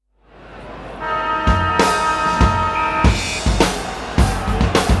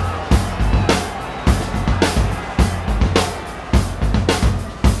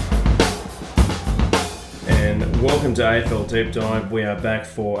to AFL Deep Dive. We are back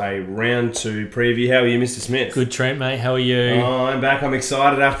for a round 2 preview. How are you, Mr. Smith? Good, Trent, mate. How are you? Oh, I'm back. I'm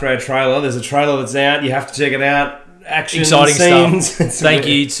excited after our trailer. There's a trailer that's out. You have to check it out. Action Exciting scenes. stuff. Thank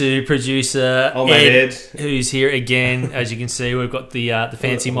you to producer Oh, my Ed, head. who's here again. As you can see, we've got the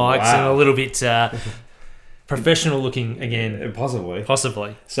fancy mics and Wow. a little bit professional looking again.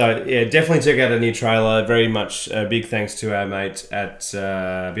 Possibly. So, yeah, definitely check out a new trailer. Very much a big thanks to our mate at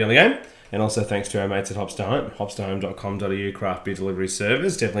Beyond the Game. And also thanks to our mates at Hops to Home, hopstohome.com.au, craft beer delivery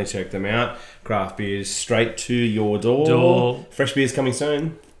service. Definitely check them out. Craft beers straight to your door. Fresh beers coming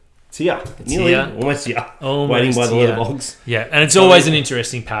soon. It's here. Nearly. here. Almost here. Almost Waiting by the here. letterbox. Yeah, and it's always an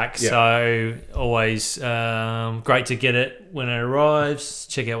interesting pack. Yeah. So always great to get it when it arrives.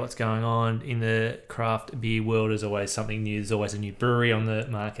 Check out what's going on in the craft beer world. There's always something new. There's always a new brewery on the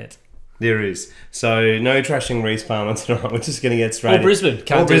market. There is. So no trashing Reece Palmer tonight. We're just going to get straight. Or Brisbane.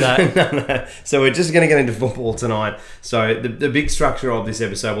 Can't do that. No. So we're just going to get into football tonight. So the big structure of this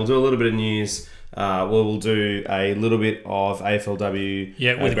episode, we'll do a little bit of news. We'll do a little bit of AFLW.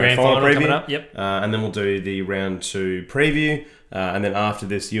 Yeah, with the grand final preview. coming up. Yep. And then we'll do the round 2 preview. And then after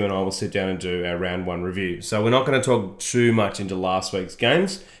this, you and I will sit down and do our round 1 review. So we're not going to talk too much into last week's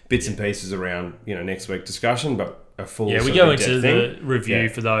games. Bits and pieces around next week's discussion, but a full. Yeah, we go into the review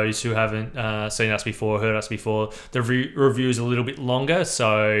for those who haven't seen us before, heard us before. The review is a little bit longer,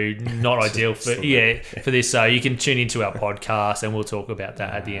 so not ideal for this. So you can tune into our podcast, and we'll talk about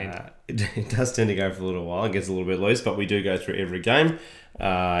that at the end. It does tend to go for a little while. It gets a little bit loose, but we do go through every game.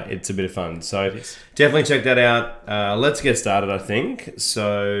 It's a bit of fun. So definitely check that out. Let's get started, I think.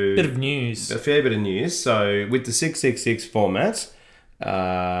 So Bit of news. A fair bit of news. So with the 666 format,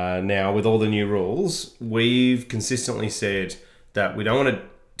 now with all the new rules, we've consistently said that we don't want to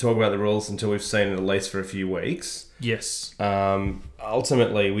talk about the rules until we've seen it at least for a few weeks. Yes.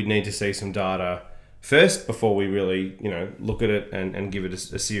 Ultimately, we need to see some data first before we really, look at it and give it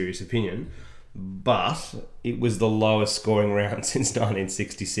a serious opinion. But it was the lowest scoring round since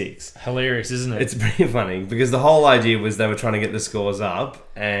 1966. Hilarious, isn't it? It's pretty funny because the whole idea was they were trying to get the scores up,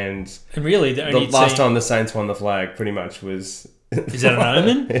 and really, the only last time the Saints won the flag pretty much was. Is that an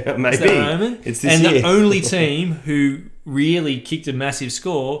omen? Yeah, maybe. Is that an omen? It's this year. The only team who really kicked a massive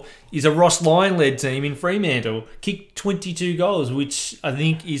score is a Ross Lyon-led team in Fremantle. Kicked 22 goals, which I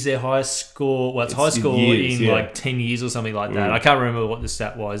think is their highest score. Well, it's highest score years, in like 10 years or something like that. I can't remember what the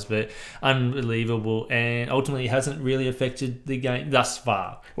stat was, but unbelievable. And ultimately, it hasn't really affected the game thus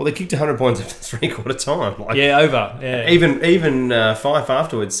far. Well, they kicked 100 points after 3/4 time. Over. Yeah. Even Fife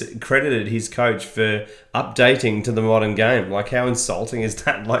afterwards credited his coach for updating to the modern game. Like, how insulting is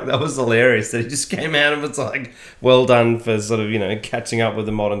that? Like, that was hilarious that he just came out and was like, well done for sort of, catching up with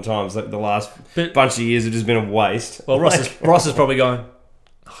the modern times. Like, the last bunch of years have just been a waste. Well, Ross is probably going,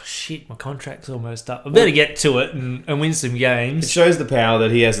 oh shit, my contract's almost up. I better get to it and win some games. It shows the power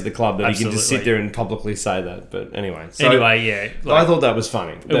that he has at the club that he can just sit Absolutely. there and publicly say that. But anyway. I I thought that was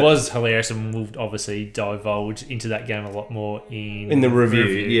funny. It was hilarious, and we'll obviously divulge into that game a lot more in the review.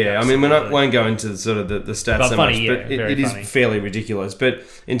 Yeah. I mean, won't go into sort of the stats But so funny, much, yeah, but very it is funny. fairly ridiculous. But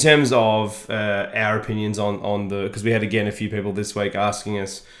in terms of our opinions on the... Because we had, again, a few people this week asking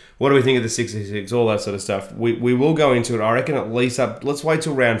us, what do we think of the 666, all that sort of stuff. We will go into it, I reckon, at least let's wait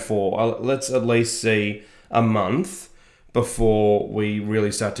till round 4. Let's at least see a month before we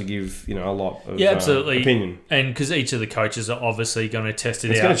really start to give, a lot of absolutely. opinion. And because each of the coaches are obviously going to test it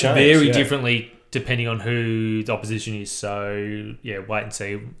It's out gonna change, very yeah. differently depending on who the opposition is. So, wait and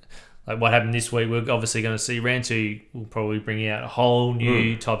see. Like what happened this week, we're obviously going to see round 2 will probably bring out a whole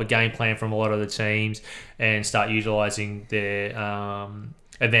new type of game plan from a lot of the teams and start utilising their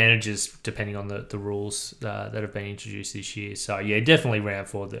advantages depending on the rules that have been introduced this year. So, definitely round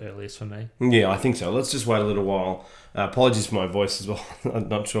 4 the earliest for me. Yeah, I think so. Let's just wait a little while. Apologies for my voice as well. I'm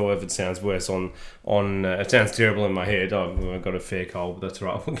not sure if it sounds worse on it sounds terrible in my head. I've got a fair cold, but that's all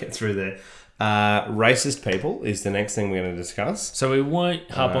right. We'll get through there. Racist people is the next thing we're going to discuss. So we won't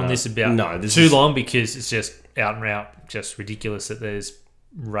harp on this about this too is long because it's just out and out, just ridiculous that there's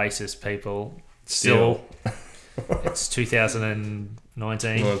racist people still. It's 2019.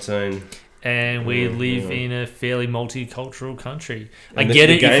 19. And we live in a fairly multicultural country. I And get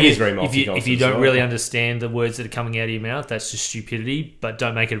the it game is very if you multicultural don't as well. really understand the words that are coming out of your mouth. That's just stupidity. But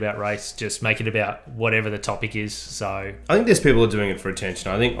don't make it about race. Just make it about whatever the topic is. So I think there's people who are doing it for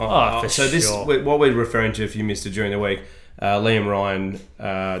attention. I think. What we're referring to, if you missed it during the week, Liam Ryan.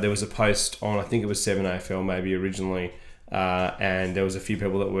 There was a post on, I think it was 7AFL maybe originally, and there was a few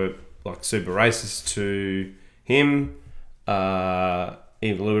people that were like super racist to him.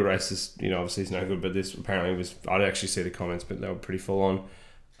 Even a little bit racist, obviously it's no good, but this apparently was, I'd actually see the comments, but they were pretty full on.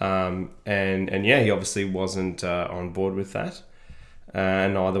 And yeah, he obviously wasn't on board with that.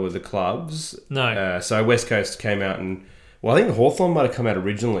 Neither were the clubs. No. So West Coast came out and... Well, I think Hawthorn might have come out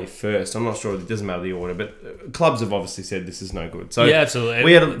originally first. I'm not sure. It doesn't matter the order. But clubs have obviously said this is no good. So yeah, absolutely.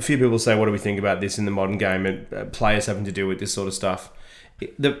 We had a few people say, what do we think about this in the modern game and players having to deal with this sort of stuff?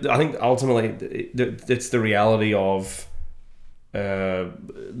 I think ultimately it's the reality of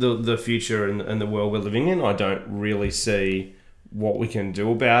the future and the world we're living in. I don't really see what we can do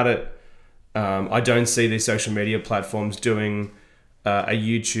about it. I don't see these social media platforms doing a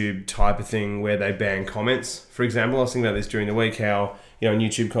YouTube type of thing where they ban comments. For example, I was thinking about this during the week, how on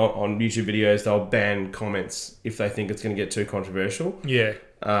YouTube videos they'll ban comments if they think it's going to get too controversial. Yeah.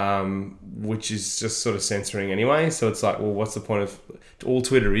 Which is just sort of censoring anyway. So it's like, well, what's the point of... All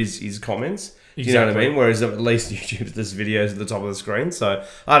Twitter is comments. Do you know what I mean? Whereas at least YouTube, there's videos at the top of the screen. So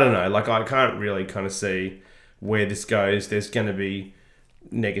I don't know. Like, I can't really kind of see where this goes. There's going to be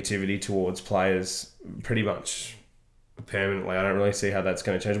negativity towards players pretty much permanently. I don't really see how that's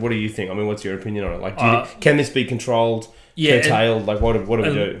going to change. What do you think? I mean, what's your opinion on it? Like, can this be controlled, curtailed? Like, what do we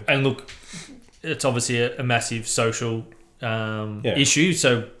do? And look, it's obviously a massive social issue.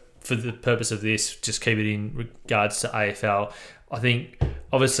 So for the purpose of this, just keep it in regards to AFL. I think,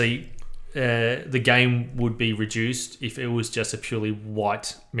 obviously, the game would be reduced if it was just a purely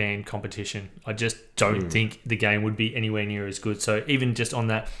white man competition. I just don't think the game would be anywhere near as good. So even just on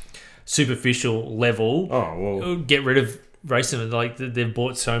that superficial level, get rid of racism. Like, they've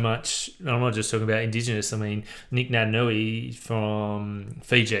bought so much. I'm not just talking about Indigenous. I mean, Nick Naitanui from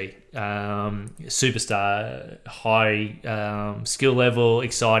Fiji, superstar, high skill level,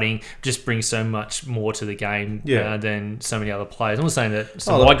 exciting, just brings so much more to the game than so many other players. I'm not saying that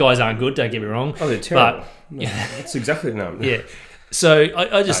some white guys aren't good, don't get me wrong. Oh, they're terrible. But, that's exactly yeah. So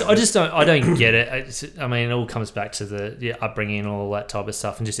I just don't get it. I mean, it all comes back to the upbringing and all that type of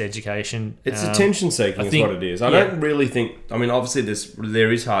stuff, and just education. It's attention seeking is what it is. I don't really think. I mean, obviously there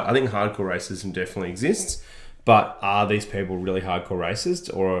is I think hardcore racism definitely exists, but are these people really hardcore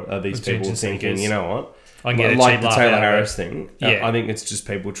racist, or are these people thinking, you know what? I get like the Taylor Harris thing. Yeah. I think it's just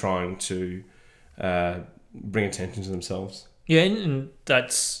people trying to bring attention to themselves. Yeah, and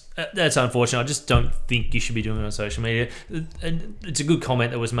that's unfortunate. I just don't think you should be doing it on social media. And it's a good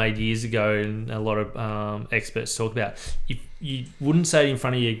comment that was made years ago, and a lot of experts talk about. If you wouldn't say it in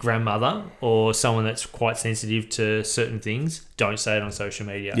front of your grandmother or someone that's quite sensitive to certain things, don't say it on social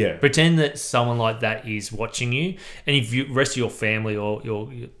media. Yeah. Pretend that someone like that is watching you, and if the rest of your family or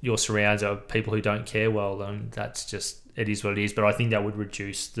your surrounds are people who don't care, well, then that's just, it is what it is. But I think that would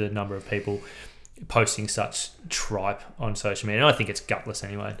reduce the number of people posting such tripe on social media. And I think it's gutless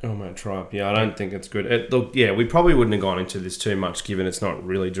anyway. Oh, man, tripe. Yeah, I don't think it's good. We probably wouldn't have gone into this too much, given it's not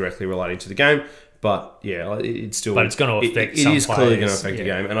really directly relating to the game. But, yeah, it's still... But it's going to affect some players. It is clearly going to affect the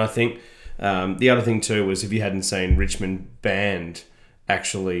game. And I think the other thing, too, was if you hadn't seen, Richmond banned,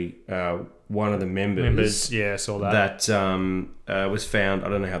 actually, one of the members... Yeah, I saw that. That was found... I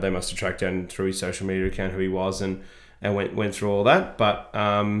don't know how they must have tracked down through his social media account who he was and went through all that. But...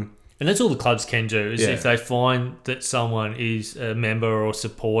 and that's all the clubs can do, is if they find that someone is a member or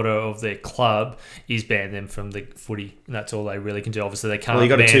supporter of their club, is ban them from the footy. And that's all they really can do. Obviously, they can't. Well, you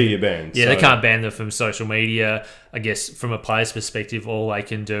got a 2-year ban. Yeah, they can't ban them from social media. I guess from a player's perspective, all they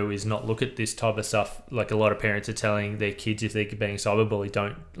can do is not look at this type of stuff. Like, a lot of parents are telling their kids, if they're being cyberbullied,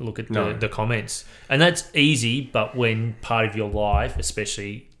 don't look at the comments. And that's easy, but when part of your life,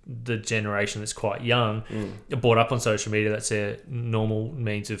 especially the generation that's quite young, brought up on social media, that's their normal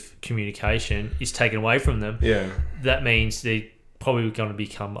means of communication, is taken away from them. Yeah, that means they're probably going to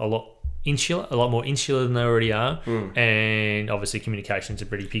become a lot more insular than they already are. And obviously communication is a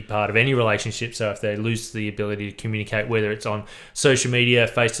pretty big part of any relationship. So if they lose the ability to communicate, whether it's on social media,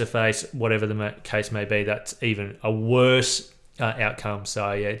 face to face, whatever the case may be, that's even a worse outcome.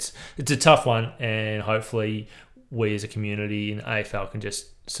 So yeah, it's a tough one, and hopefully we as a community in AFL can just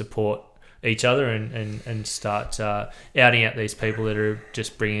support each other and start outing out these people that are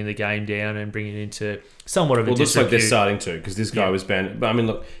just bringing the game down and bringing it into somewhat of a disrepute. Well, it looks like they're starting to, because this guy was banned. But I mean,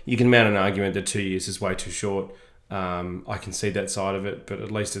 look, you can mount an argument that 2 years is way too short. I can see that side of it, but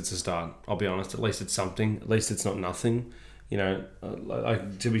at least it's a start. I'll be honest. At least it's something. At least it's not nothing. You know,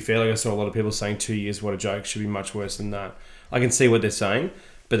 to be fair, like I saw a lot of people saying 2 years, what a joke, should be much worse than that. I can see what they're saying,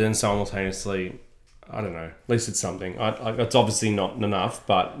 but then simultaneously, I don't know. At least it's something. It's obviously not enough,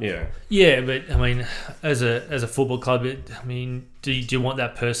 but yeah. Yeah, but I mean, as a football club, I mean, do you want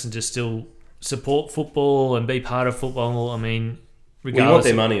that person to still support football and be part of football? I mean, We want regardless.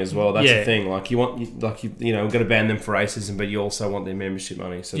 their money as well. That's Yeah. the thing. Like we're going to ban them for racism, but you also want their membership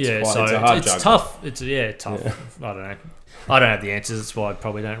money. So it's Yeah, quite, so it's a hard it's juggle. tough. It's tough. I don't know. I don't have the answers. That's why I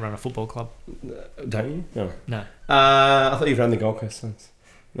probably don't run a football club. Don't you? No. No, I thought you'd run the Gold Coast Suns.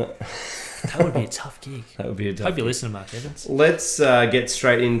 No. that would be a tough gig. That would be a tough Hope you listen to Mark Evans. Let's get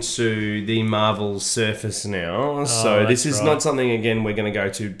straight into the Marvel Surface now. So this that's is right. not something, again, we're going to go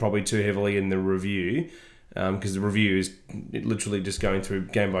to probably too heavily in the review, because the review is literally just going through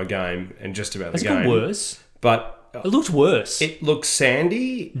game by game and just about It's the got game. worse. But It looked worse. it looks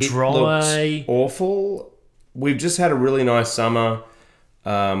sandy. Dry. It looks awful. We've just had a really nice summer.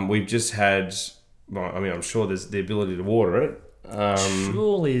 We've just had... Well, I mean, I'm sure there's the ability to water it.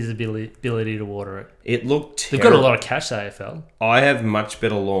 Surely there's ability to water it. It looked They've terrible. got a lot of cash, AFL. I have much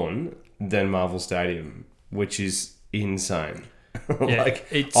better lawn than Marvel Stadium, which is insane. Yeah, like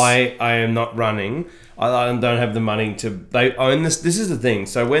it's- I am not running. I don't have the money to. They own this. This is the thing.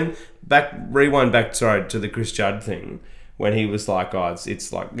 So rewind back to the Chris Judd thing when he was like, "Oh,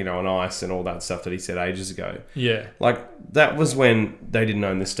 it's like on ice and all that stuff that he said ages ago." Yeah. Like that was when they didn't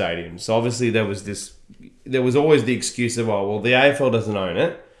own the stadium. So obviously there was always the excuse of, "Oh, well, the AFL doesn't own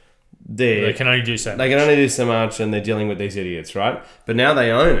it. They can only do so They can only do so much, and they're dealing with these idiots, right?" But now they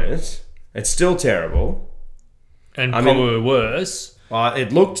own it. It's still terrible. And I mean- probably worse.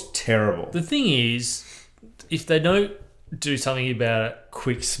 It looked terrible. The thing is, if they don't do something about it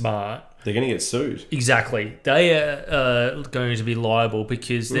quick, smart, They're going to get sued. exactly, they are going to be liable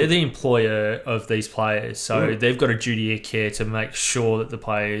because they're the employer of these players. So they've got a duty of care to make sure that the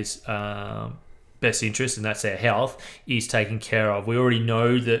players' best interest, and that's their health, is taken care of. We already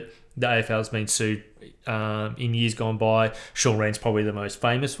know that the AFL has been sued in years gone by. Sean Rand's probably the most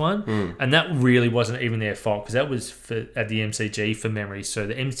famous one, and that really wasn't even their fault because that was at the MCG for memory. So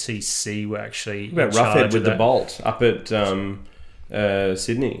the MCC were actually What about in charge Roughhead of with the that. bolt up at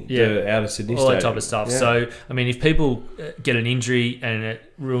Sydney, Yeah. the out of Sydney all that Stadium. type of stuff. Yeah. So, I mean, if people get an injury and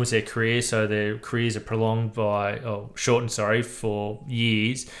it ruins their career, so their careers are prolonged shortened, for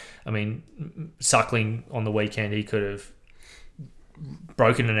years. I mean, Suckling on the weekend, he could have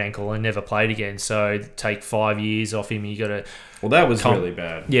broken an ankle and never played again. So take 5 years off him. You got to Well, that was really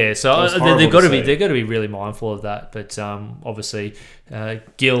bad. yeah. So That was they've horrible got to to be see. they've got to be really mindful of that. But obviously,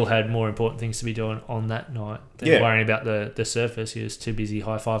 Gill had more important things to be doing on that night than Yeah. worrying about the surface. He was too busy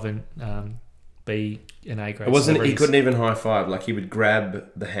high fiving B and A grade. It wasn't. He celebrities. couldn't even high five. Like he would grab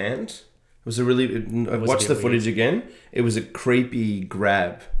the hand. It was a really. Watch a the bit footage again. It was a creepy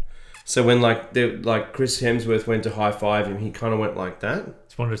grab. So when Chris Hemsworth went to high five him, he kind of went like that.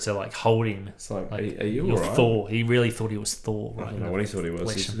 Just wanted to hold him. It's like, Like, are you you're alright? Thor. He really thought he was Thor. I Right? don't know what he thought he was.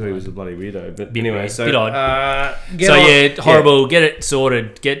 Flesh He and thought he was a blood. bloody weirdo. But Bit anyway, weird. so Bit odd. get So on- yeah, horrible. Get it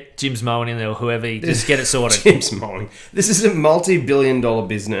sorted. Get Jim's Moen in there or whoever. Just get it sorted. James Mowing. This is a multi-billion-dollar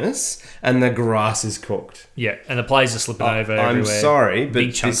business, and the grass is cooked. Yeah, and the players are slipping over I'm everywhere. sorry, but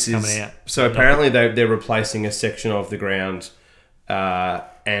Big chunks this is coming out. so. Apparently, they're replacing a section of the ground,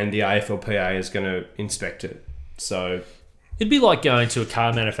 and the AFLPA is going to inspect it. So It'd be like going to a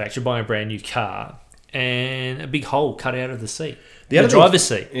car manufacturer, buying a brand new car, and a big hole cut out of the seat. The other thing- driver's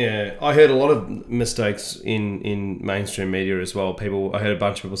seat. yeah, I heard a lot of mistakes in mainstream media as well. I heard a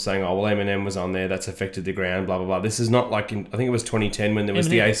bunch of people saying, "Oh, well, Eminem was on there. That's affected the ground." Blah blah blah. This is not like I think it was 2010 when there was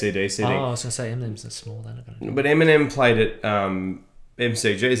the Eminem. ACDC Oh, thing. I was going to say Eminem's a small. They're not gonna- But Eminem played at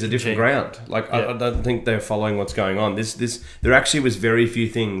MCG. It's a different ground. Like Yeah. I don't think they're following what's going on. There actually was very few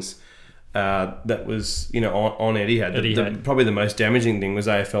things that was on Etihad. Etihad. Probably the most damaging thing was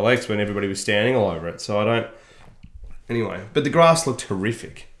AFLX when everybody was standing all over it. So I don't. Anyway, but the grass looked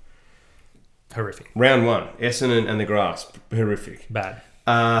horrific. Horrific. Round one, Essendon and the grass, horrific. Bad.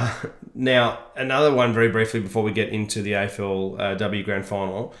 Now, another one very briefly before we get into the AFLW Grand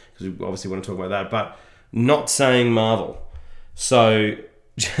Final, because we obviously want to talk about that, but not saying Marvel. So,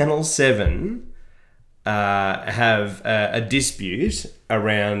 Channel 7 have a dispute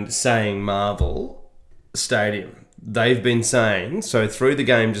around saying Marvel Stadium. They've been saying, so through the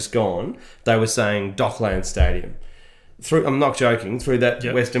game just gone, they were saying Dockland Stadium. I'm not joking, through that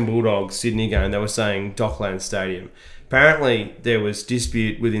Yep. Western Bulldogs Sydney game, they were saying Dockland Stadium. Apparently, there was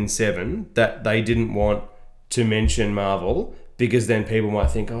dispute within 7 that they didn't want to mention Marvel because then people might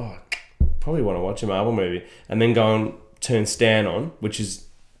think, oh, probably want to watch a Marvel movie, and then go and turn Stan on, which is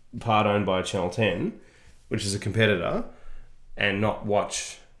part owned by Channel 10, which is a competitor, and not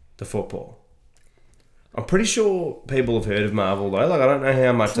watch the football. I'm pretty sure people have heard of Marvel though. Like I don't know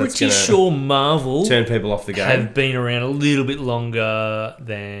how much that's Pretty going to sure Marvel turn people off the game. have been around a little bit longer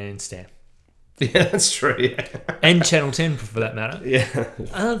than Stan. Yeah, that's true. Yeah. And Channel 10 for that matter. Yeah.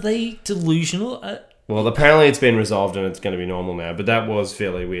 Are they delusional? Well, apparently it's been resolved and it's going to be normal now, but that was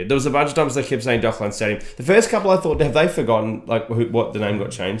fairly weird. There was a bunch of times they kept saying Dockland Stadium. The first couple I thought, have they forgotten what the name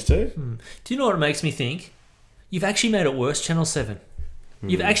got changed to? Do you know what it makes me think? You've actually made it worse, Channel 7.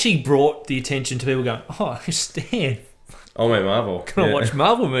 You've actually brought the attention to people going, oh, Stan, Oh, my Marvel. gonna watch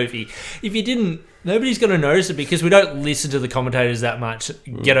Marvel movie. If you didn't, nobody's gonna notice it because we don't listen to the commentators that much.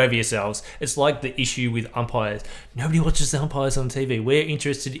 Get over yourselves. It's like the issue with umpires. Nobody watches the umpires on TV. We're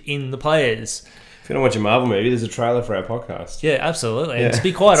interested in the players. If you don't watch a Marvel movie, there's a trailer for our podcast. Yeah, absolutely. And to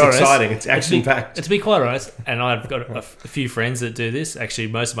be quite honest, exciting. It's action-packed. To be quite honest, and I've got a few friends that do this. Actually,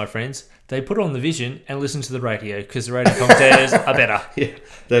 most of my friends, they put on the vision and listen to the radio because the radio commentators are better. Yeah,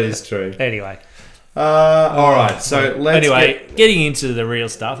 that is true. Anyway. All right, so let's getting into the real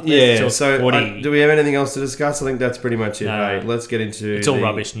stuff. Yeah, so do we have anything else to discuss? I think that's pretty much it. No. Hey, let's get into it's all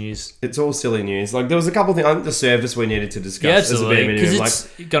rubbish news. It's all silly news. Like there was a couple of things on the surface we needed to discuss. Yeah, absolutely, because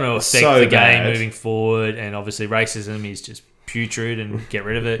it's going to affect the game bad. moving forward, and obviously racism is just putrid, and get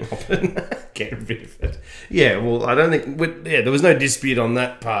rid of it. Get rid of it. Yeah, well, I don't think... there was no dispute on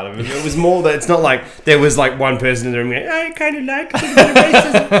that part of it. It was more that it's not like there was like one person in the room going, I kind of like it, a bit of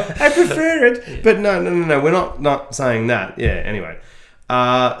racism. I prefer it. Yeah. But no. We're not saying that. Yeah, anyway.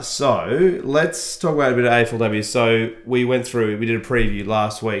 So let's talk about a bit of AFLW. So we did a preview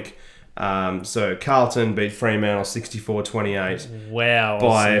last week. So Carlton beat Fremantle 64-28. Wow.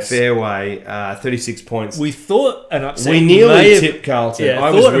 By a fair way, 36 points. We thought an upset. We nearly tipped Carlton. Yeah,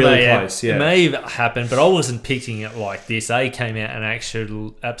 I was really close. Yeah. It may have happened, but I wasn't picking it like this. They came out and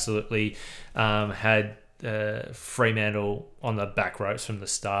actually absolutely had Fremantle on the back ropes from the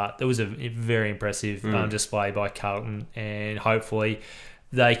start. There was a very impressive display by Carlton, and hopefully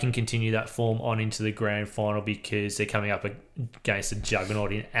they can continue that form on into the grand final because they're coming up against a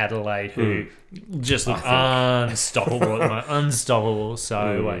juggernaut in Adelaide who just look unstoppable at the moment. Unstoppable.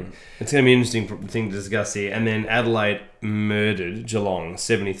 So it's going to be an interesting thing to discuss here. And then Adelaide murdered Geelong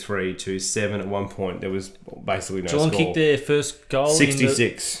 73-7 at one point. There was basically no Geelong score. kicked their first goal.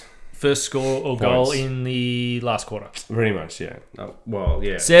 66. First score or goal in the last quarter. Pretty much, yeah. Well,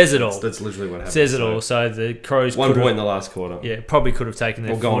 yeah. Says it all. That's literally what happened. Says it all. So the Crows 1 point in the last quarter. Yeah, probably could have taken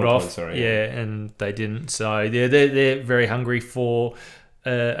their foot off. And they didn't. So they're very hungry for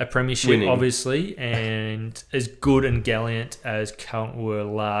a premiership, obviously. And as good and gallant as Carlton were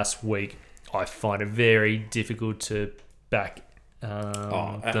last week, I find it very difficult to back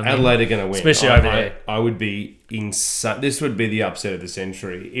Adelaide are going to win. Especially over there. I would be insane. This would be the upset of the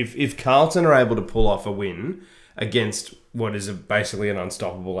century. If Carlton are able to pull off a win against what is basically an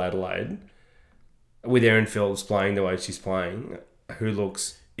unstoppable Adelaide, with Erin Phillips playing the way she's playing, who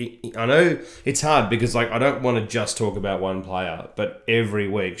looks... I know it's hard because I don't want to just talk about one player, but every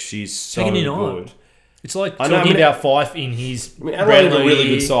week she's so good. It's like talking about Fife in his... Adelaide have a really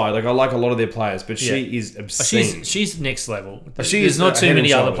good side. I like a lot of their players, but she is obscene. She's next level. There's not too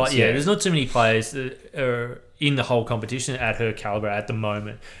many other players. Yeah, there's not too many players that are in the whole competition at her caliber at the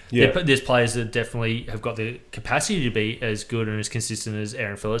moment. Yeah. There's players that definitely have got the capacity to be as good and as consistent as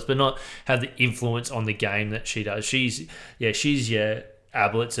Erin Phillips, but not have the influence on the game that she does. She's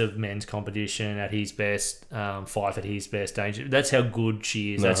Ablett's of men's competition at his best, Fife at his best. Danger. That's how good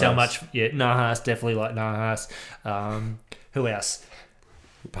she is. That's how much. Yeah, Nahas, definitely like Nahas. Who else?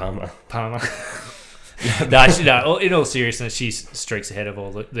 Palmer. No, in all seriousness, she's streaks ahead of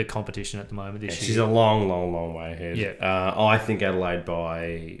all the competition at the moment. She's a long way ahead. Yeah. I think Adelaide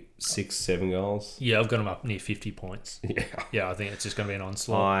by 6-7 goals. Yeah, I've got them up near 50 points. Yeah, I think it's just going to be an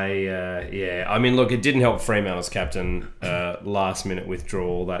onslaught. I mean, look, it didn't help Fremantle's captain last minute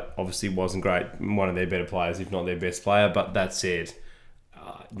withdrawal. That obviously wasn't great. One of their better players, if not their best player. But that said,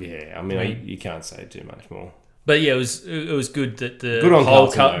 you can't say too much more. But yeah, it was good that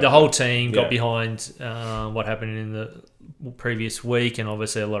the whole team got behind what happened in the previous week, and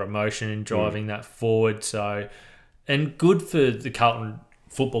obviously a lot of motion in driving that forward. So, and good for the Carlton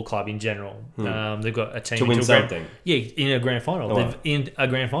Football Club in general. They've got a team to win something. In a grand final. They're in a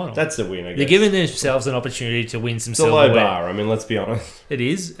grand final. That's the win. I guess. They're giving themselves an opportunity to win some silverware. It's a low bar. I mean, let's be honest. It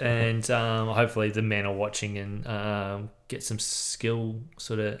is, and hopefully the men are watching and get some skill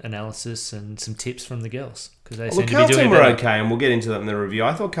sort of analysis and some tips from the girls because they seem to be doing Carlton were better. okay, and we'll get into that in the review.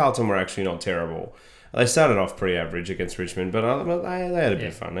 I thought Carlton were actually not terrible. They started off pretty average against Richmond, but they had a bit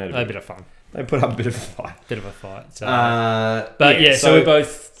of fun. They had a bit of fun. They put up a bit of a fight. So. So we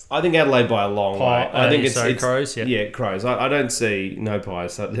both. I think Adelaide by a long way. I think it's Crows. Yeah, Crows. I don't see no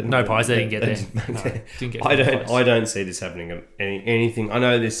Pies. No Pies. They didn't get there. Didn't get I don't see this happening. At anything. I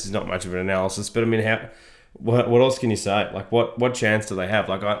know this is not much of an analysis, but I mean, what else can you say? Like, what chance do they have?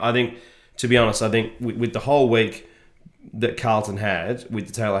 Like, I think, to be honest, I think with the whole week, that Carlton had with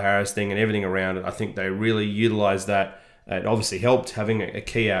the Taylor Harris thing and everything around it. I think they really utilised that. It obviously helped having a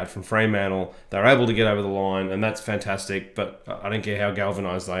key out from Fremantle. They were able to get over the line, and that's fantastic. But I don't care how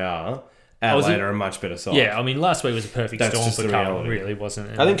galvanised they are. Adelaide are a much better side. Yeah, I mean, last week was a perfect That's storm just for the Carlton, reality. really,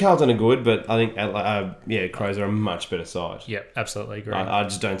 wasn't it? I think Carlton are good, but I think Crows are a much better side. Yeah, absolutely agree. I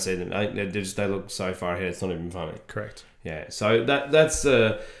just don't see them. I think they look so far ahead. It's not even funny. Correct. Yeah, so that's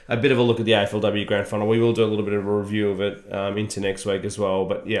a bit of a look at the AFLW Grand Final. We will do a little bit of a review of it into next week as well.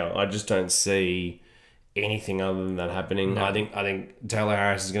 But yeah, I just don't see anything other than that happening. No. I think Taylor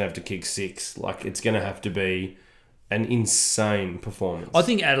Harris is going to have to kick 6. Like, it's going to have to be an insane performance. I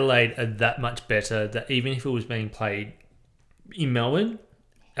think Adelaide are that much better that even if it was being played in Melbourne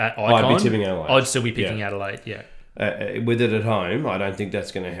at Icon, I'd be tipping Adelaide. I'd still be picking Adelaide, yeah. With it at home, I don't think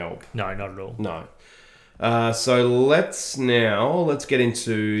that's going to help. No, not at all. No. So let's get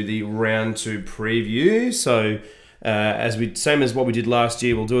into the round 2 preview. So same as what we did last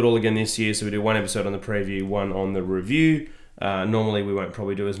year, we'll do it all again this year. So we do 1 episode on the preview, 1 on the review. Normally we won't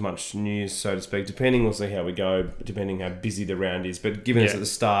probably do as much news, so to speak, depending. We'll see how we go, depending how busy the round is. But given it's at the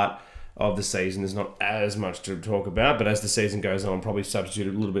start of the season, there's not as much to talk about. But as the season goes on, probably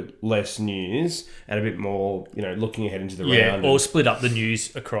substitute a little bit less news and a bit more, looking ahead into the round. Or split up the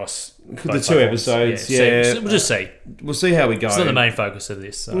news across the 2 episodes. So we'll just see. We'll see how we go. It's not the main focus of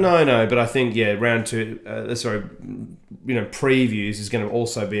this. So. No, but I think round 2. Previews is going to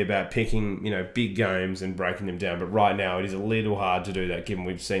also be about picking big games and breaking them down. But right now it is a little hard to do that given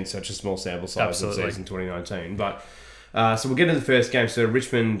we've seen such a small sample size in season 2019. But so we'll get into the first game. So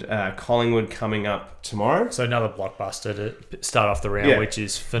Richmond Collingwood coming up tomorrow. So another blockbuster to start off the round, which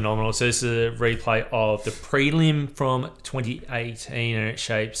is phenomenal. So this is a replay of the prelim from 2018, and it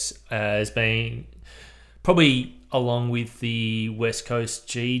shapes as being probably along with the West Coast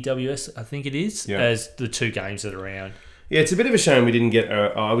GWS, I think it is, as the 2 games of the round. Yeah, it's a bit of a shame we didn't get.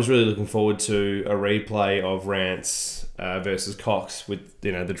 I was really looking forward to a replay of Rance versus Cox with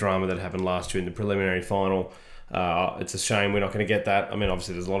the drama that happened last year in the preliminary final. It's a shame we're not going to get that. I mean,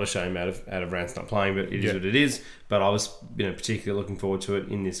 obviously there's a lot of shame out of Rance not playing, but it is what it is. But I was particularly looking forward to it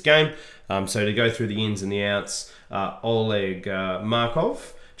in this game. So to go through the ins and the outs, Oleg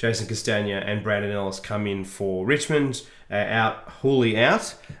Markov, Jason Castagna and Brandon Ellis come in for Richmond. Hooley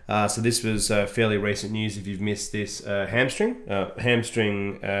out. So this was fairly recent news. If you've missed this, hamstring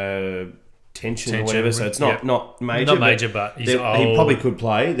tension or whatever. So it's not major. Not major, but he's old. He probably could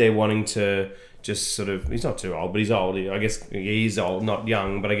play. They're wanting to just sort of. He's not too old, but he's old. I guess he's old, not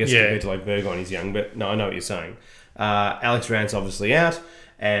young. But I guess compared to like Burgoyne, he's young. But no, I know what you're saying. Alex Rance obviously out,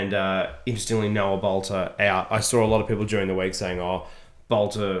 and interestingly Noah Bolter out. I saw a lot of people during the week saying, "Oh,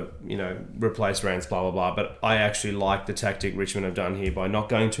 Bolter, replace Rance, blah, blah, blah." But I actually like the tactic Richmond have done here by not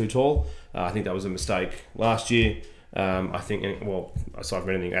going too tall. I think that was a mistake last year. I think, aside from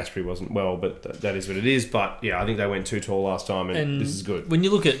anything, Asprey wasn't well, but that is what it is. But, yeah, I think they went too tall last time, and this is good. When you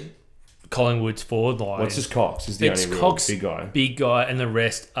look at Collingwood's forward line... Well, it's just Cox is the only real Cox, big guy, and the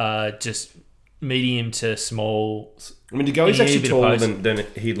rest are just medium to small. I mean, he's actually taller than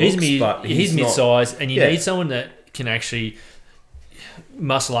he looks, but he's mid-size, and you need someone that can actually...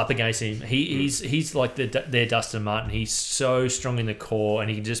 muscle up against him. He's like their Dustin Martin. He's so strong in the core, and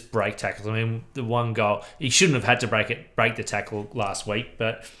he can just break tackles. I mean, the one goal, he shouldn't have had to break the tackle last week,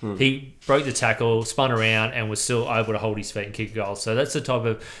 but he broke the tackle, spun around, and was still able to hold his feet and kick a goal. So that's the type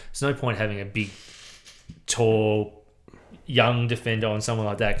of. There's no point having a big, tall, young defender on someone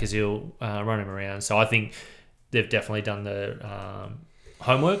like that because he'll run him around. So I think they've definitely done the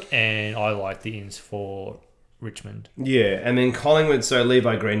homework, and I like the ins for Richmond. Yeah, and then Collingwood, so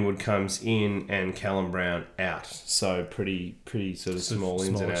Levi Greenwood comes in and Callum Brown out. So pretty sort of small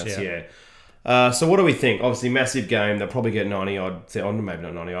ins and outs, so what do we think? Obviously, massive game. They'll probably get 90 odd, maybe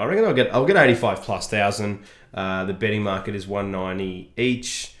not 90 odd. I reckon I'll get 85 plus thousand. The betting market is 190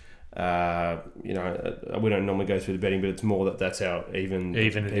 each. We don't normally go through the betting, but it's more that's how even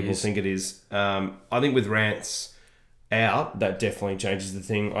people think it is. I think with Rance out, that definitely changes the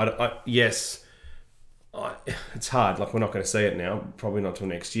thing. It's hard. Like, we're not going to see it now. Probably not till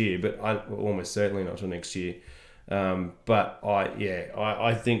next year, but almost certainly not till next year. But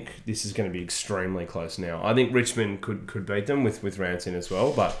I think this is going to be extremely close now. I think Richmond could beat them with Rance in as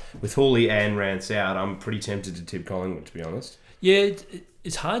well. But with Hooley and Rance out, I'm pretty tempted to tip Collingwood, to be honest. Yeah,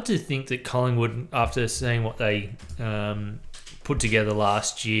 it's hard to think that Collingwood, after seeing what they put together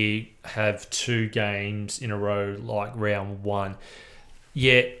last year, have 2 games in a row like round 1.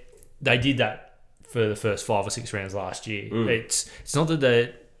 Yet they did that for the first 5 or 6 rounds last year. It's not that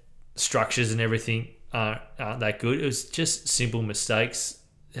the structures and everything aren't that good. It was just simple mistakes.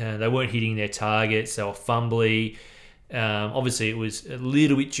 They weren't hitting their targets. They were fumbly. Obviously, it was a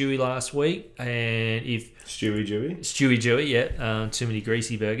little bit dewy last week, and if Stewie Dewy, yeah, too many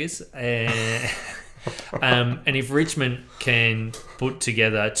greasy burgers, and if Richmond can put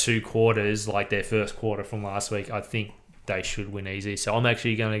together 2 quarters like their first quarter from last week, I think they should win easy. So I'm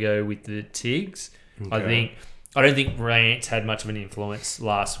actually going to go with the Tigs. Okay. I don't think Rance had much of an influence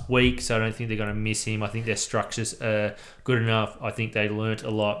last week, so I don't think they're going to miss him. I think their structures are good enough. I think they learnt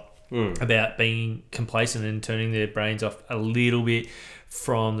a lot about being complacent and turning their brains off a little bit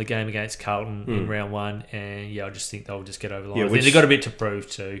from the game against Carlton in round 1, and I just think they'll just get over the line. Yeah, I think they've got a bit to prove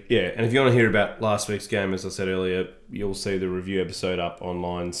too. Yeah, and if you want to hear about last week's game, as I said earlier, you'll see the review episode up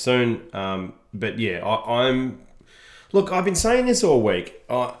online soon. But yeah, Look, I've been saying this all week,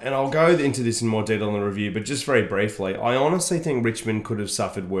 and I'll go into this in more detail in the review, but just very briefly, I honestly think Richmond could have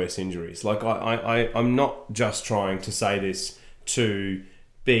suffered worse injuries. Like, I'm not just trying to say this to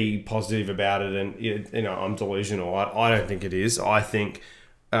be positive about it and, I'm delusional. I don't think it is. I think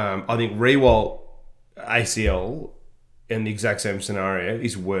Rewalt ACL in the exact same scenario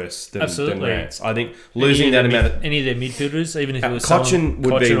is worse than Rance. I think losing that amount of... Any of their midfielders, even if it was Cochin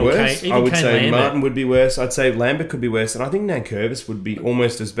would be worse. I would say Lambert. Martin would be worse. I'd say Lambert could be worse. And I think Nankervis would be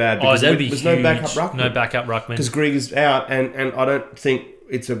almost as bad because that'd be there's huge. no backup ruckman. No backup ruckman. Because Grigg is out, and I don't think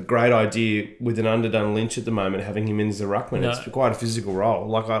it's a great idea with an underdone Lynch at the moment having him in as a ruckman. No. It's quite a physical role.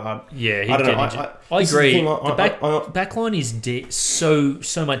 Like I don't know. I agree. The back line is so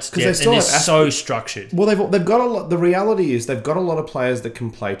much depth, and they're so structured. Well, they've got a lot. The reality is they've got a lot of players that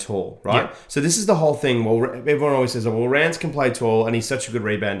can play tall, right? Yeah. So this is the whole thing. Well, everyone always says, "Well, Rance can play tall, and he's such a good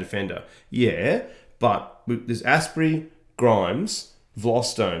rebound defender." Yeah, but there's Asprey, Grimes,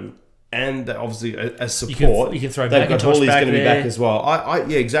 Vlostone, and obviously as support, you can throw they've got McIntosh Hawley's back going to be there. back as well.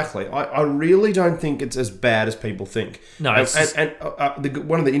 Yeah, exactly. I really don't think it's as bad as people think. No,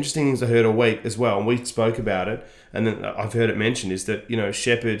 one of the interesting things I heard all week as well, and we spoke about it, and then I've heard it mentioned, is that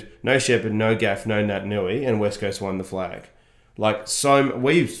Shepherd, no Gaff, no Nat Nui, and West Coast won the flag. Like, so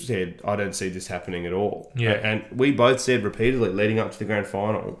we've said, I don't see this happening at all. Yeah. And we both said repeatedly leading up to the grand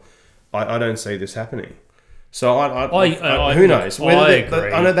final, I don't see this happening. So who knows? I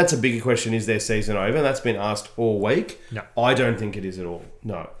agree. I know that's a bigger question. Is their season over? That's been asked all week. No. I don't think it is at all.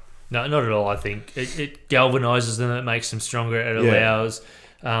 No, not at all. I think it galvanises them. It makes them stronger. It allows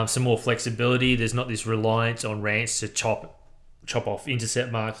some more flexibility. There's not this reliance on Rance to chop off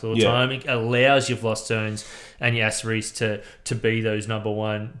intercept marks all the time. It allows your Vlostones and your Asseries to be those number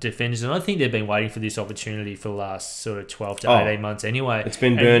one defenders. And I think they've been waiting for this opportunity for the last sort of 12 to 18 months anyway. It's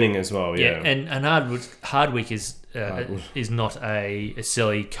been burning as well, yeah. And Hardwick is not a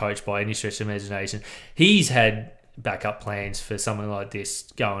silly coach by any stretch of imagination. He's had backup plans for something like this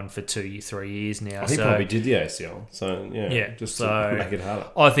going for 2-3 years now. He probably did the ACL, so just to make it harder.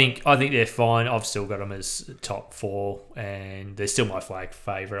 I think they're fine. I've still got them as top 4, and they're still my flag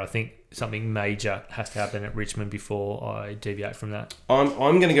favourite. I think something major has to happen at Richmond before I deviate from that. I'm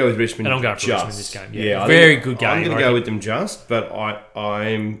going to go with Richmond, and I'm going for Richmond this game. Yeah, very good game. I'm going to go with them just, but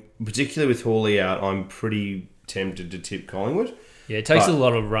I'm particularly with Hawley out. I'm pretty tempted to tip Collingwood. Yeah, it takes a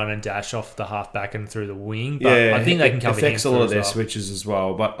lot of run and dash off the halfback and through the wing, but I think they can cover him. It affects a lot of their switches as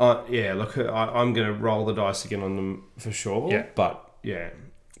well. But I'm going to roll the dice again on them for sure. Yeah. But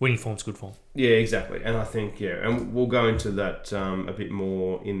winning form's good form. Yeah, exactly. And I think, and we'll go into that a bit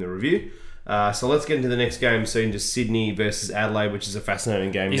more in the review. So let's get into the next game, into Sydney versus Adelaide, which is a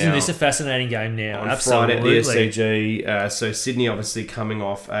fascinating game. Isn't this a fascinating game now? On Absolutely. Friday at the SCG. So Sydney obviously coming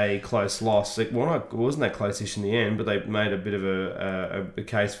off a close loss. It wasn't that close-ish in the end, but they made a bit of a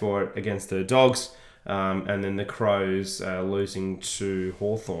case for it against the Dogs. And then the Crows losing to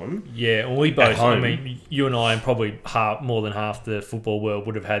Hawthorn. Yeah, well, we both, I mean, you and I and probably more than half the football world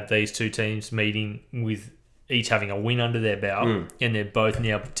would have had these two teams meeting with each having a win under their belt, and they're both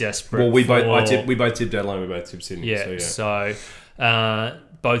now desperate. Well, we both tipped Adelaide, we both tipped Sydney. Yeah, so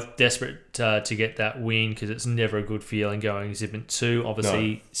both desperate to get that win because it's never a good feeling going Zippin 2.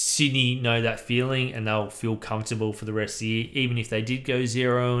 Obviously, Sydney know that feeling and they'll feel comfortable for the rest of the year. Even if they did go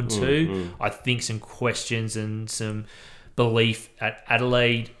 0-2, I think some questions and some belief at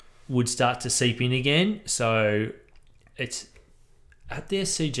Adelaide would start to seep in again. So it's at the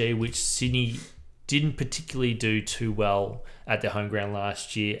SCG, which Sydney didn't particularly do too well at their home ground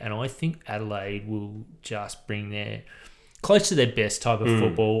last year, and I think Adelaide will just bring their close to their best type of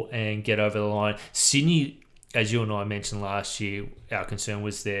football and get over the line. Sydney, as you and I mentioned last year, our concern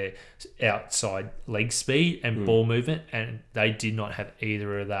was their outside leg speed and ball movement, and they did not have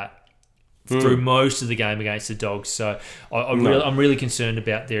either of that through most of the game against the Dogs. So I'm really concerned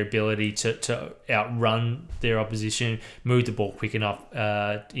about their ability to outrun their opposition, move the ball quick enough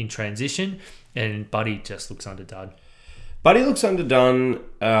in transition, and Buddy just looks underdone. But he looks underdone.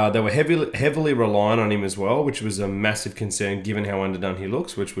 They were heavily relying on him as well, which was a massive concern given how underdone he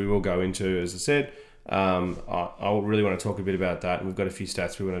looks, which we will go into, as I said. I really want to talk a bit about that, and we've got a few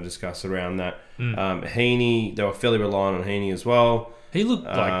stats we want to discuss around that. Heaney, they were fairly reliant on Heaney as well. He looked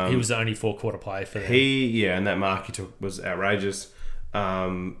like he was the only 4-quarter player for them. And that mark he took was outrageous.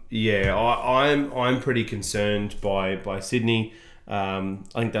 I'm pretty concerned by Sydney. I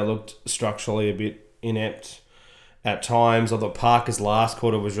think they looked structurally a bit inept at times. I thought Parker's last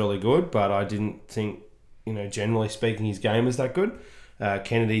quarter was really good, but I didn't think, generally speaking, his game was that good.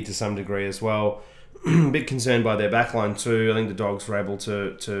 Kennedy to some degree as well. A bit concerned by their backline too. I think the Dogs were able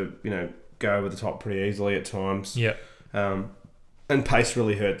to go over the top pretty easily at times. Yeah. And pace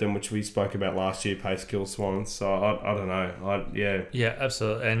really hurt them, which we spoke about last year. Pace kills Swans, so I don't know. Yeah,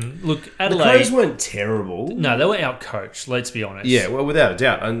 absolutely. And look, the Adelaide... Crows weren't terrible. No, they were out-coached, let's be honest. Yeah, well, without a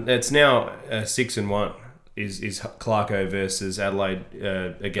doubt. And it's now 6-1 is Clarko versus Adelaide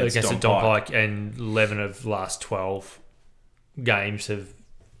against Don Pike. And 11 of the last 12 games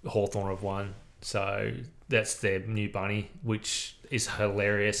Hawthorn have won. So that's their new bunny, which is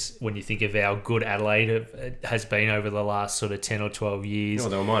hilarious when you think of how good Adelaide has been over the last sort of 10 or 12 years. Oh,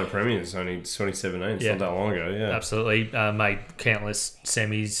 they were minor premiers only 2017. It's not that long ago, yeah. Absolutely. Made countless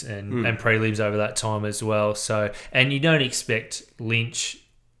semis and prelims over that time as well. So, and you don't expect Lynch,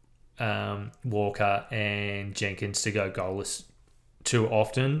 Walker and Jenkins to go goalless too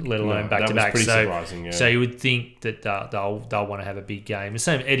often, let alone back to back. So you would think that they'll want to have a big game. The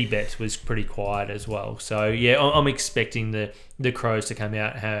same Eddie Betts was pretty quiet as well. So yeah, I'm expecting the Crows to come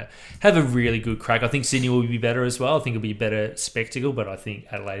out and have a really good crack. I think Sydney will be better as well. I think it'll be a better spectacle, but I think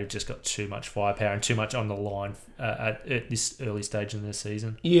Adelaide have just got too much firepower and too much on the line at this early stage in the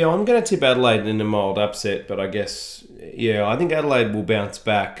season. Yeah, I'm going to tip Adelaide in a mild upset, but I guess, I think Adelaide will bounce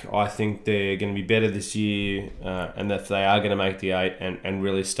back. I think they're going to be better this year, and that they are going to make the 8 and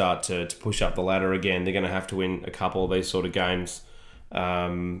really start to push up the ladder again. They're going to have to win a couple of these sort of games. So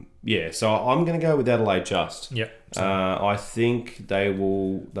I'm going to go with Adelaide just. Yep. I think they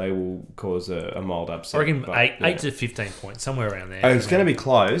will cause a mild upset. I reckon 8 to 15 points, somewhere around there. It's going to be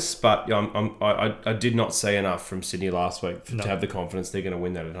close, but I did not see enough from Sydney last week to have the confidence they're going to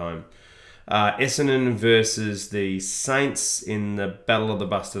win that at home. Essendon versus the Saints in the Battle of the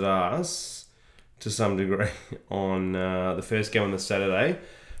Busted Arse, to some degree, on the first game on the Saturday,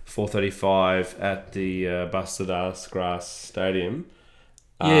 4:35 at the Busted Arse Grass Stadium.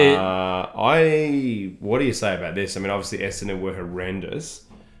 Yeah. What do you say about this? I mean, obviously Essendon were horrendous.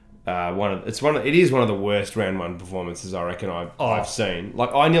 It is one of the worst round one performances I reckon I've seen.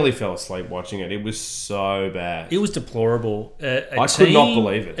 Like, I nearly fell asleep watching it. It was so bad. It was deplorable. I could not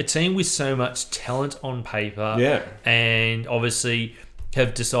believe it. A team with so much talent on paper, and obviously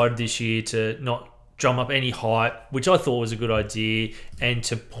have decided this year to not drum up any hype, which I thought was a good idea, and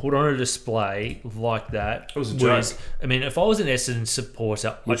to put on a display like that. It was a joke. I mean, if I was an Essendon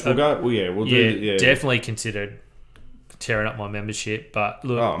supporter, which definitely considered tearing up my membership. But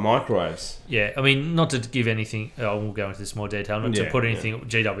look, microwaves. Yeah, I mean, not to give anything. We'll go into this in more detail. Not to put anything.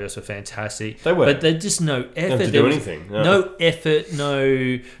 GWS were fantastic. They were, but they just no effort. They didn't have to do anything. No effort.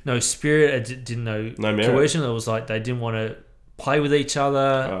 No spirit. Didn't no coercion. It was like they didn't want to play with each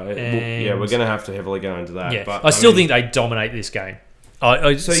other. We're going to have to heavily go into that. Yeah, but I still think they dominate this game. So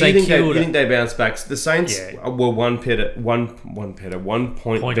you think they bounce back? The Saints were one point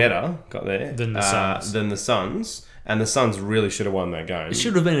better, got there, than the Suns. And the Suns really should have won that game. It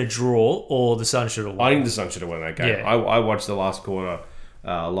should have been a draw, or the Suns should have won. I think the Suns should have won that game. Yeah. I watched the last quarter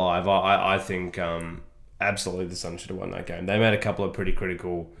live. I think absolutely the Suns should have won that game. They made a couple of pretty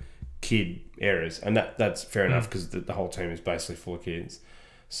critical kid errors, and that's fair enough because the whole team is basically full of kids.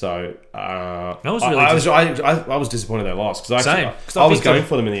 So I was disappointed they lost because I was going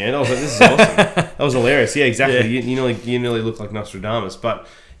for them in the end. I was like, this is awesome. That was hilarious. Yeah, exactly. Yeah. You nearly look like Nostradamus, but.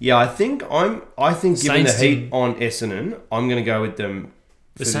 Yeah, I think given the heat on Essendon, I'm going to go with them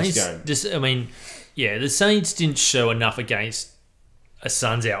for this game. The Saints didn't show enough against a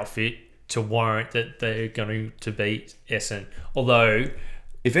Suns outfit to warrant that they're going to beat Essendon. Although,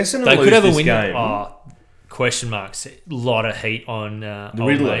 if Essendon they lose could have this a win, game, question marks. A lot of heat on the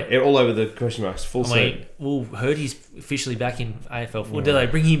Riddler, all over the question marks. Full seat. Hurdy's officially back in AFL. Or do they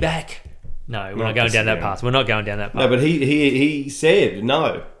bring him back? No, we're not going down that path. We're not going down that path. No, but he said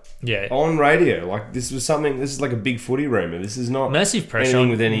no. Yeah. On radio. Like, this is like a big footy rumour. This is not massive pressure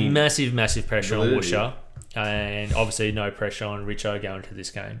with any massive pressure validity. on Woosha. And obviously no pressure on Richo going to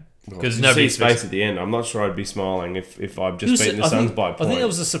this game. Because you see nobody his face at the end. I'm not sure I'd be smiling if I've just beaten the Suns by a point. I think that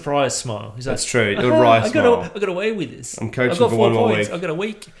was a surprise smile. He's That's like, true. A wry smile. I got away with this. I'm coaching I got for 4 one more points. week. I got a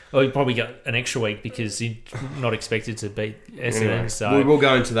week. Well, you probably got an extra week because you're not expected to beat Essendon. Anyway, So we'll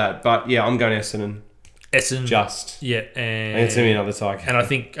go into that. But yeah, I'm going Essendon. Essendon, Just. yeah, And it's going to be another tie. and I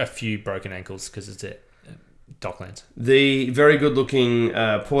think a few broken ankles because it's at Docklands. The very good-looking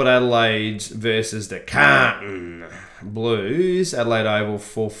Port Adelaide versus the Carlton Blues. Adelaide Oval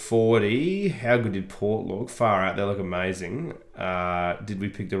 440. How good did Port look? Far out. They look amazing. Did we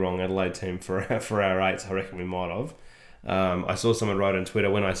pick the wrong Adelaide team for our eights? I reckon we might have. I saw someone write on Twitter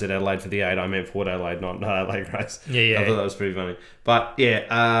when I said Adelaide for the 8, I meant Port Adelaide, not Adelaide Grace. Yeah. I thought that was pretty funny. But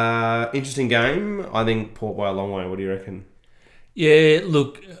yeah, interesting game. I think Port by a long way. What do you reckon? Yeah,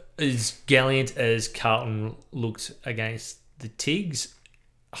 look, as gallant as Carlton looked against the Tigs,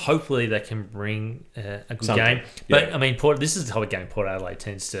 hopefully they can bring a good Something. game. But Yeah. I mean, this is the type of game Port Adelaide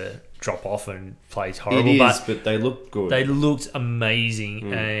tends to drop off and play horrible. It is, but they look good. They looked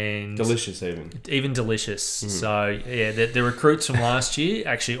amazing and Delicious even. delicious. So yeah, the recruits from last year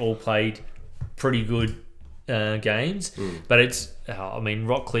actually all played pretty good games. But it's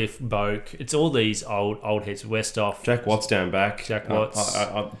Rockcliffe, Boak, it's all these old heads. Westhoff, Jack Watts down back. Jack Watts.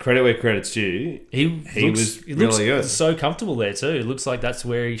 Credit where credit's due. He was looks really good. so comfortable there too. It looks like that's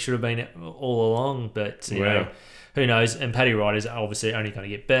where he should have been all along. But you Wow. know, who knows? And Paddy Wright is obviously only going to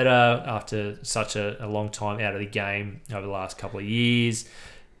get better after such a long time out of the game over the last couple of years.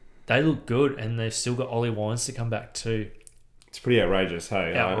 They look good, and they've still got Ollie Wines to come back too. It's pretty outrageous,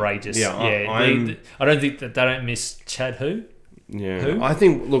 hey? Outrageous. I'm- I don't think that they don't miss Chad who. Yeah, Who? I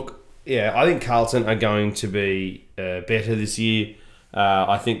think Carlton are going to be better this year.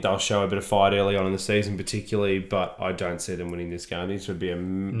 I think they'll show a bit of fight early on in the season, particularly, but I don't see them winning this game. This would be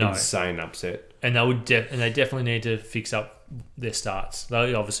an insane upset. And they definitely need to fix up their starts.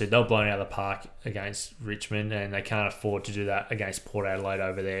 They'll blown out of the park against Richmond, and they can't afford to do that against Port Adelaide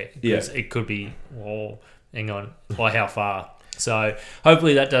over there. Because it could be, hang on, by how far? So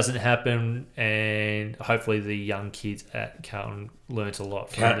hopefully that doesn't happen, and hopefully the young kids at Carlton learnt a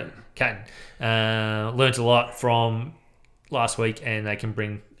lot from learnt a lot from last week, and they can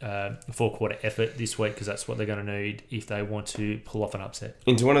bring a 4-quarter effort this week because that's what they're going to need if they want to pull off an upset.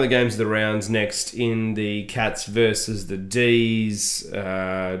 Into one of the games of the rounds next in the Cats versus the D's,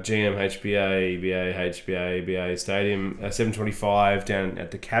 GMHBA, BA Stadium, 7:25 down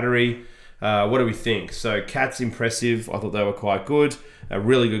at the Cattery. What do we think? So Cats impressive. I thought they were quite good. A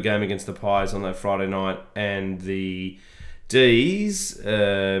really good game against the Pies on that Friday night, and the D's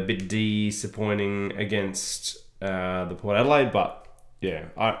a bit disappointing against the Port Adelaide, but yeah,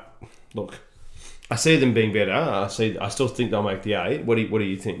 I see them being better. I still think they'll make the 8. What do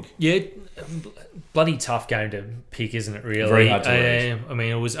you think? Yeah, bloody tough game to pick, isn't it? Really, Very hard to read. I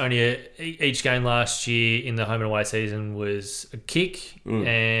mean, it was only each game last year in the home and away season was a kick,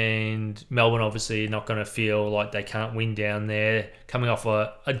 and Melbourne obviously not going to feel like they can't win down there. Coming off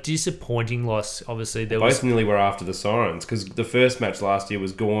a disappointing loss, obviously Both nearly were after the sirens because the first match last year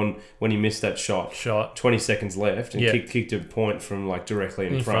was gone when he missed that shot. 20 seconds left and kicked a point from like directly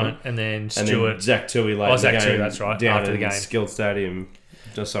in front. And then Stewart. And then Zach Tui late in the game. That's right. Down after the in game. Skilled Stadium.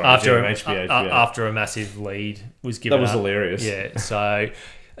 After a massive lead was given That was up. hilarious. Yeah, so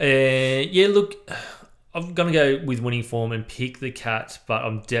look, I'm going to go with winning form and pick the Cats, but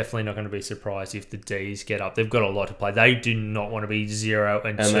I'm definitely not going to be surprised if the D's get up. They've got a lot to play. They do not want to be 0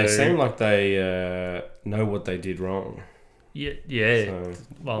 and 2. And they seem like they know what they did wrong. Yeah. So,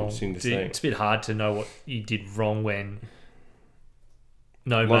 Well, interesting to see. it's a bit hard to know what you did wrong when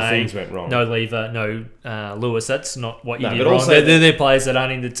no A lot of May, things went wrong. no Lever, no Lewis. That's not what you did but wrong. also- They're players that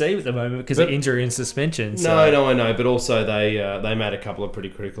aren't in the team at the moment because of But- injury and suspension. No, I know, but also they made a couple of pretty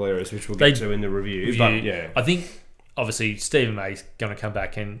critical errors, which we'll get to in the review. But yeah, I think obviously Stephen May's going to come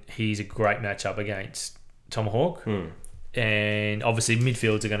back and he's a great matchup against Tomahawk. And obviously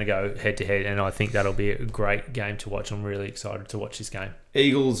midfields are going to go head to head, and I think that'll be a great game to watch. I'm really excited to watch this game.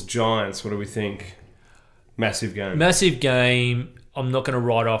 Eagles Giants. What do we think? Massive game. Massive game. I'm not going to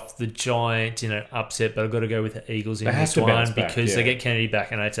write off the Giants in an upset, but I've got to go with the Eagles in They have this to one bounce back, because yeah. they get Kennedy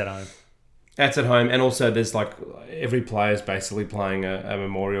back and it's at home. That's at home, and also there's like every player's basically playing a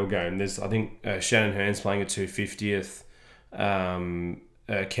memorial game. There's I think Shannon Hearn's playing a 250th.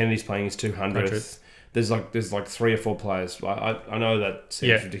 Kennedy's playing his 200th. There's like 3 or 4 players. I know that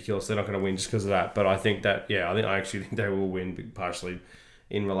seems ridiculous. They're not going to win just because of that, but I think that I actually think they will win partially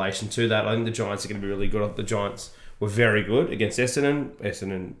in relation to that. I think the Giants are going to be really good. The Giants were very good against Essendon.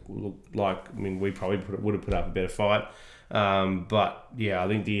 Essendon looked like we probably would have put up a better fight. But yeah, I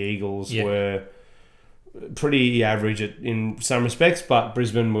think the Eagles were pretty average in some respects, but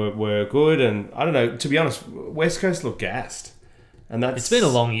Brisbane were good. And I don't know, to be honest, West Coast looked gassed. And it's been a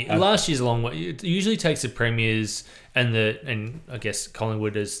long year. Last year's a long way. It usually takes the Premiers and I guess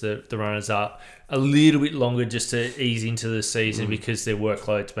Collingwood as the runners up a little bit longer just to ease into the season because their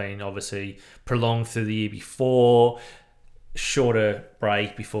workload's been obviously prolonged through the year before, shorter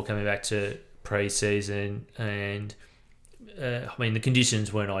break before coming back to pre-season, and I mean the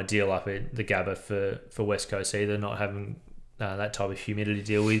conditions weren't ideal up at the Gabba for West Coast either, not having that type of humidity to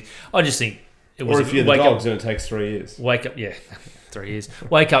deal with. I just think it was or if you're the Dogs and it takes 3 years. Wake up, 3 years.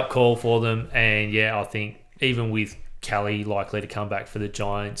 Wake up call for them, and I think even with Kelly likely to come back for the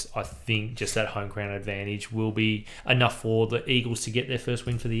Giants, I think just that home ground advantage will be enough for the Eagles to get their first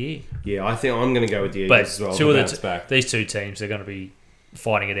win for the year. Yeah, I think I'm going to go with the Eagles as well. These two teams are going to be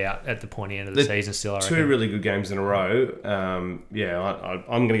fighting it out at the pointy end of the season still, I reckon. Two really good games in a row. I'm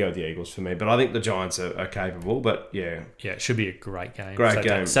going to go with the Eagles for me, but I think the Giants are capable, but Yeah, it should be a great game.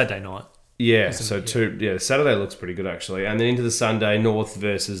 Saturday night. Yeah, Saturday looks pretty good actually. And then into the Sunday, North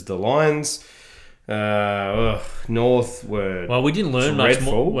versus the Lions. North were we didn't learn much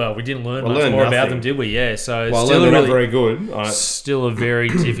more. Well, we didn't learn much more about them, did we? Yeah, so still not very good. Still a very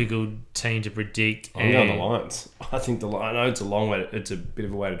difficult team to predict. I'm going the Lions. I think I know it's a long way. It's a bit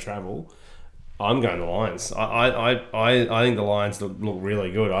of a way to travel. I'm going the Lions. I think the Lions look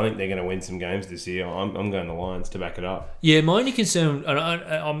really good. I think they're going to win some games this year. I'm going the Lions to back it up. Yeah, my only concern, and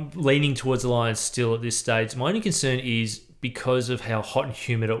I'm leaning towards the Lions still at this stage. My only concern is because of how hot and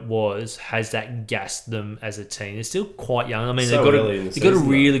humid it was, has that gassed them as a team? They're still quite young. I mean, they've got a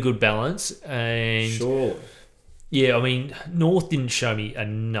really good balance. And sure. Yeah, I mean, North didn't show me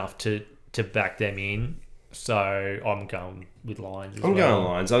enough to back them in. So I'm going with Lions as well. I'm going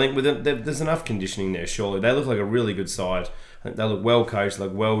Lions. I think there's enough conditioning there, surely. They look like a really good side. I think they look well coached,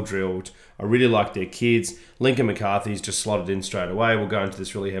 like well drilled. I really like their kids. Lincoln McCarthy's just slotted in straight away. We'll go into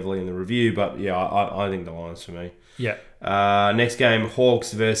this really heavily in the review, but yeah, I think the Lions for me. Yeah. Next game,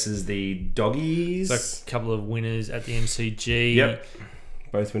 Hawks versus the Doggies. So a couple of winners at the MCG. Yep.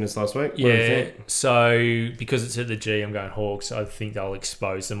 Both winners last week. What do you think? So because it's at the G, I'm going Hawks. I think they'll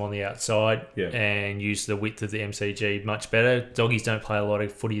expose them on the outside and use the width of the MCG much better. Doggies don't play a lot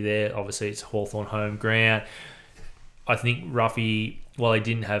of footy there. Obviously, it's Hawthorn home ground. I think Ruffy, while he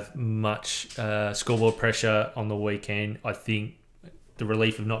didn't have much scoreboard pressure on the weekend, I think the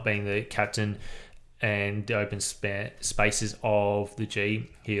relief of not being the captain and the open spaces of the G,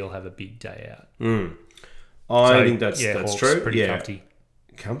 he'll have a big day out. I think that's Hawks true. Pretty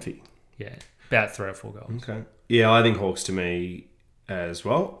comfy. Yeah, about 3 or 4 goals. Okay. Yeah, I think Hawks to me as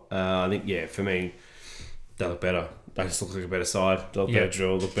well. I think, for me, they look better. They just look like a better side. They look better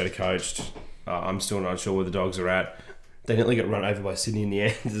drilled, look better coached. I'm still not sure where the Dogs are at. They nearly got run over by Sydney in the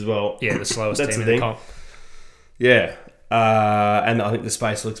end as well. Yeah, the slowest team in the comp. Yeah. And I think the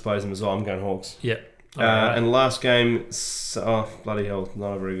space will expose them as well. I'm going Hawks. Yeah. Right. And last game, bloody hell,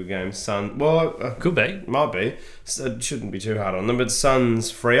 not a very good game. Could be. Might be. So it shouldn't be too hard on them. But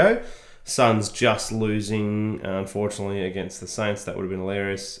Suns Freo. Suns just losing, unfortunately, against the Saints. That would have been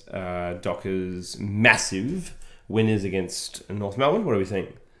hilarious. Dockers massive winners against North Melbourne. What do we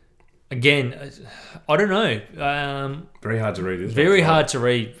think? Again, I don't know. Very hard to read, isn't it? Very hard to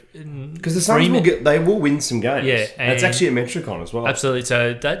read. Because the Suns will win some games. Yeah. And it's actually a metric on as well. Absolutely.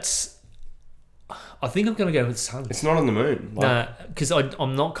 So I think I'm going to go with Suns. It's not on the moon. Because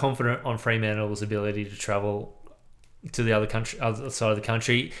I'm not confident on Fremantle's ability to travel to the other side of the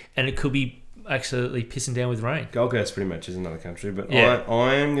country, and it could be absolutely pissing down with rain. Gold Coast pretty much is another country, but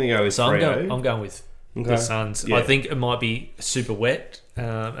I am going to go with Freo. I'm going with the Suns. Yeah. I think it might be super wet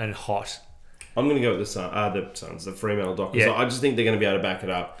and hot. I'm going to go with the Suns, the Fremantle Dockers. Yeah. I just think they're going to be able to back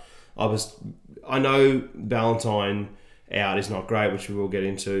it up. I know Ballantyne out is not great, which we will get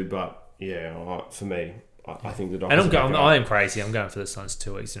into, but for me, I think the Dockers. And I am crazy. I'm going for the Suns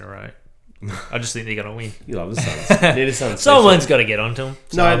 2 weeks in a row. I just think they're going to win. You love the Suns. Need a Suns. Someone's got to get onto them.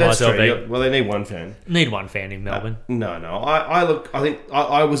 So no, that's true. Well, they need one fan. Need one fan in Melbourne. No.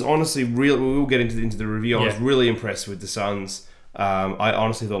 I was honestly we will get into the review. I was really impressed with the Suns. I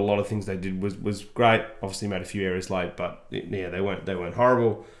honestly thought a lot of things they did was great. Obviously, made a few errors late, but they weren't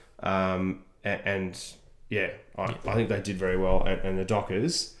horrible. I think they did very well. And the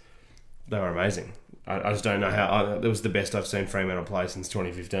Dockers, they were amazing. I just don't know how. It was the best I've seen Fremantle play since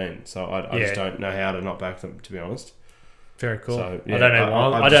 2015. So I just don't know how to not back them, to be honest. Very cool. So, I don't know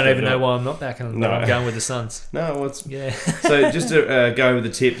why. I don't even know why I'm not backing them. No. I'm going with the Suns. So just to go with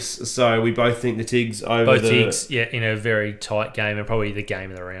the tips. So we both think the Tigs over Tigs, in a very tight game and probably the game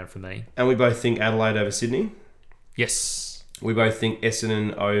of the round for me. And we both think Adelaide over Sydney. Yes. We both think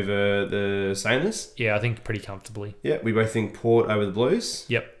Essendon over the Sailors. Yeah, I think pretty comfortably. Yeah, we both think Port over the Blues.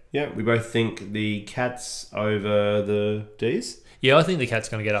 Yep. Yeah, we both think the Cats over the D's. Yeah, I think the Cats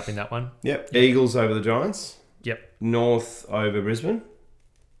going to get up in that one. Yep. Eagles over the Giants. Yep. North over Brisbane.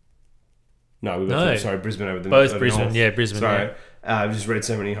 No, we No. sorry, Brisbane over the Both over Brisbane. North. Yeah, Brisbane. Sorry. Yeah. I've just read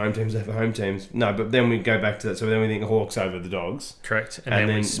so many home teams over home teams. No, but then we go back to that. So then we think Hawks over the Dogs. Correct. And then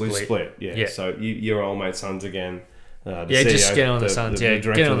we we've split. split. Yeah. Yeah. So you're old mate Suns again. The Yeah, just CEO, get on the Suns. Yeah, get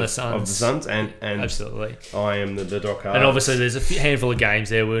director on the of Suns. the Suns. And Absolutely. I am the Doc Hart. And obviously, there's a handful of games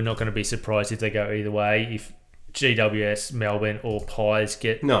there. We're not going to be surprised if they go either way. If GWS, Melbourne, or Pies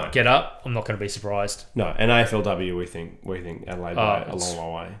get up, I'm not going to be surprised. No, and AFLW, we think Adelaide by a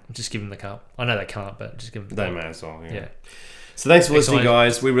long way. Just give them the cup. I know they can't, but just give them the They cup. may as well. Yeah. So thanks for listening, Excellent.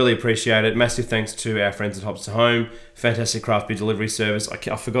 guys. We really appreciate it. Massive thanks to our friends at Hops to Home. Fantastic craft beer delivery service. I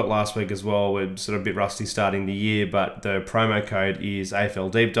forgot last week as well. We're sort of a bit rusty starting the year, but the promo code is AFL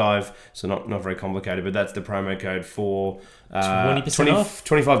Deep Dive. So not very complicated, but that's the promo code for 20% off?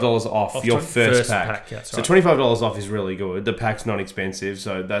 $25 off your first pack. That's So right. $25 off is really good. The pack's not expensive,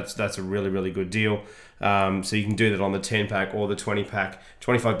 so that's a really, really good deal. So you can do that on the 10 pack or the 20 pack.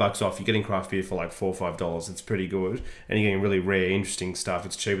 $25 off. You're getting craft beer for like $4 or $5. It's pretty good, and you're getting really rare, interesting stuff.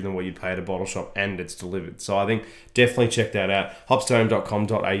 It's cheaper than what you'd pay at a bottle shop, and it's delivered. So I think definitely check that out.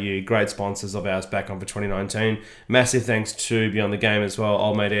 Hopstone.com.au. Great sponsors of ours back on for 2019. Massive thanks to Beyond the Game as well.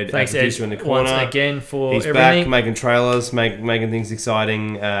 Old mate Ed, Thanks, our Ed, producer in the corner. once again for He's everything. back making trailers, making things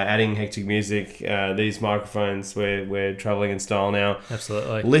exciting, adding hectic music. These microphones, we're traveling in style now.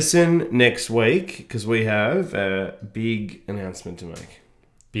 Absolutely. Listen next week because we have a big announcement to make.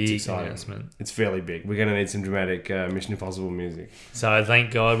 Big exciting. announcement. It's fairly big. We're going to need some dramatic Mission Impossible music. So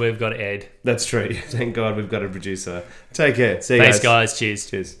thank God we've got Ed. That's true. Thank God we've got a producer. Take care. See you Thanks, guys. guys. Cheers.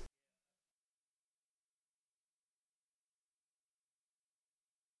 Cheers.